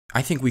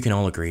I think we can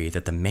all agree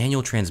that the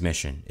manual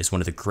transmission is one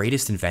of the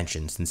greatest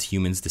inventions since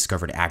humans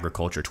discovered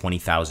agriculture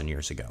 20,000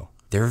 years ago.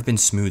 There have been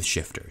smooth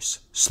shifters,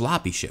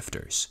 sloppy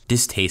shifters,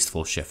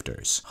 distasteful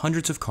shifters.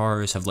 Hundreds of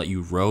cars have let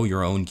you row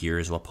your own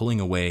gears while pulling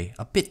away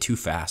a bit too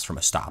fast from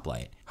a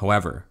stoplight.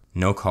 However,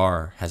 no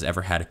car has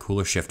ever had a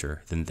cooler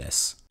shifter than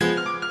this.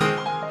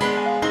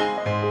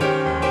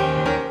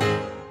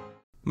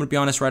 I'm gonna be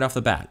honest right off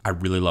the bat, I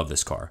really love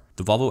this car.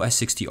 The Volvo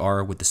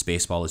S60R with the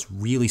Spaceball is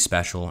really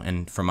special,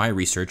 and from my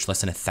research,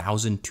 less than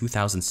 1,000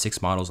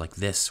 2006 models like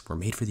this were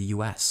made for the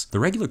US. The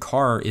regular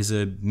car is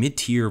a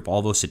mid-tier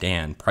Volvo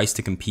sedan priced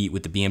to compete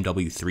with the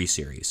BMW 3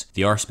 Series.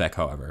 The R-Spec,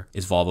 however,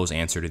 is Volvo's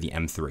answer to the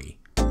M3.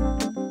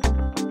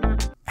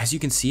 As you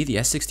can see, the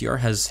S60R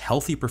has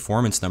healthy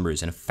performance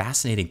numbers and a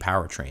fascinating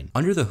powertrain.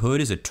 Under the hood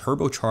is a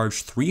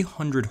turbocharged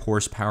 300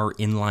 horsepower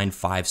inline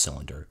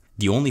 5-cylinder.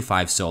 The only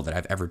 5-cylinder that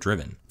I've ever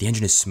driven. The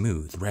engine is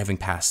smooth, revving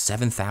past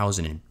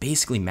 7,000 and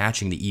basically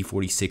matching the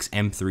E46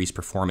 M3's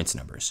performance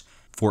numbers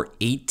for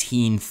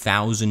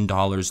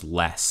 $18,000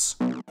 less.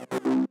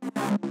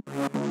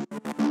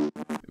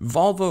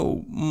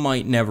 Volvo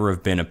might never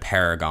have been a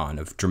paragon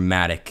of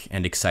dramatic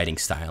and exciting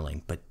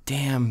styling, but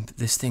damn,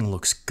 this thing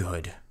looks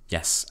good.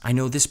 Yes, I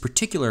know this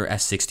particular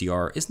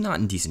S60R is not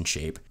in decent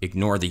shape.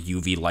 Ignore the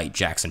UV light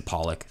Jackson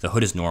Pollock. The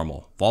hood is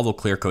normal. Volvo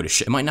clear coat is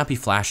shit. It might not be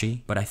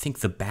flashy, but I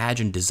think the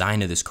badge and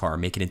design of this car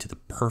make it into the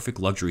perfect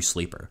luxury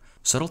sleeper.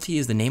 Subtlety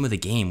is the name of the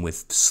game,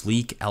 with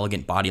sleek,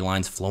 elegant body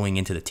lines flowing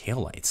into the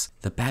taillights.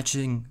 The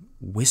badging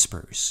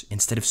whispers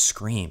instead of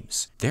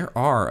screams. There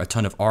are a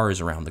ton of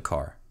R's around the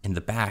car, in the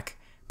back,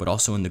 but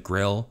also in the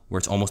grille, where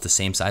it's almost the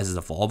same size as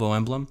the Volvo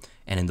emblem,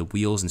 and in the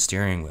wheels and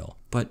steering wheel.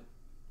 But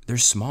they're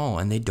small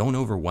and they don't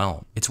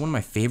overwhelm. It's one of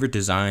my favorite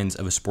designs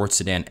of a sports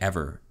sedan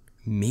ever,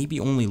 maybe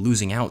only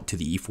losing out to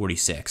the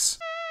E46.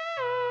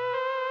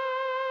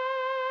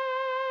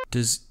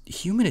 Does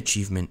human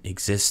achievement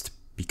exist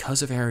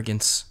because of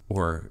arrogance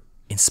or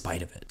in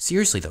spite of it?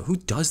 Seriously though, who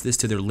does this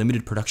to their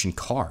limited production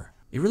car?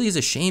 It really is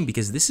a shame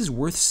because this is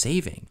worth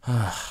saving.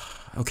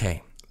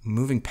 Okay,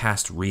 moving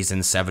past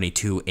reason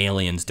 72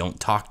 aliens don't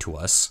talk to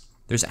us.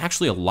 There's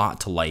actually a lot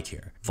to like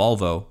here.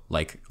 Volvo,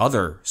 like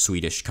other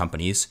Swedish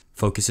companies,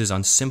 focuses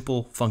on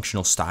simple,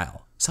 functional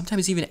style.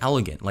 Sometimes even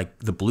elegant, like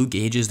the blue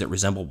gauges that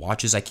resemble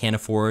watches I can't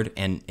afford,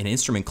 and an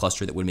instrument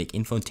cluster that would make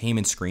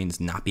infotainment screens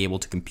not be able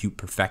to compute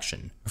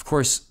perfection. Of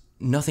course,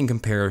 nothing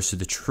compares to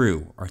the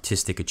true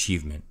artistic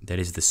achievement that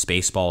is the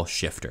Spaceball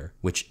shifter,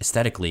 which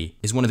aesthetically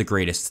is one of the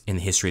greatest in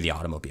the history of the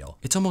automobile.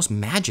 It's almost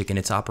magic in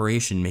its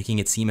operation, making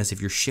it seem as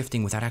if you're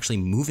shifting without actually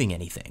moving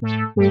anything.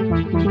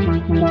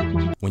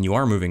 When you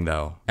are moving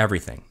though,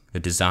 everything,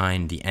 the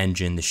design, the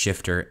engine, the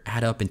shifter,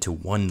 add up into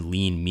one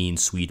lean, mean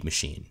Swede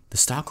machine. The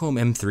Stockholm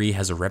M3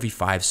 has a revvy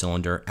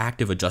 5-cylinder,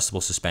 active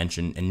adjustable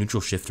suspension, and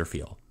neutral shifter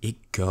feel.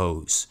 It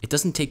goes. It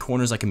doesn't take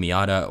corners like a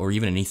Miata or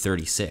even an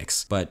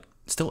E36, but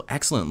still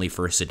excellently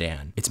for a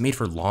sedan. It's made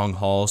for long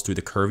hauls through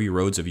the curvy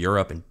roads of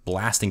Europe and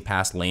blasting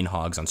past lane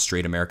hogs on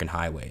straight American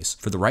highways.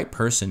 For the right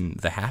person,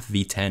 the half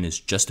V10 is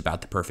just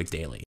about the perfect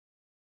daily.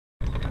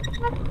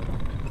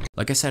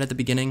 Like I said at the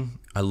beginning,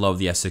 I love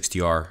the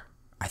S60R.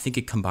 I think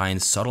it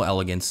combines subtle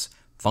elegance,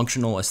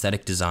 functional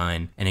aesthetic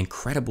design, and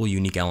incredible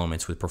unique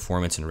elements with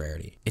performance and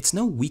rarity. It's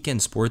no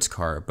weekend sports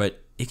car,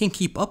 but it can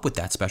keep up with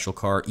that special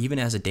car even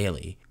as a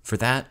daily. For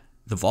that,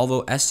 the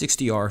Volvo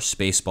S60R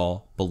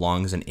Spaceball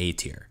belongs in A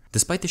tier.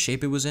 Despite the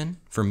shape it was in,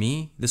 for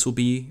me, this will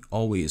be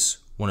always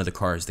one of the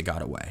cars that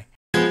got away.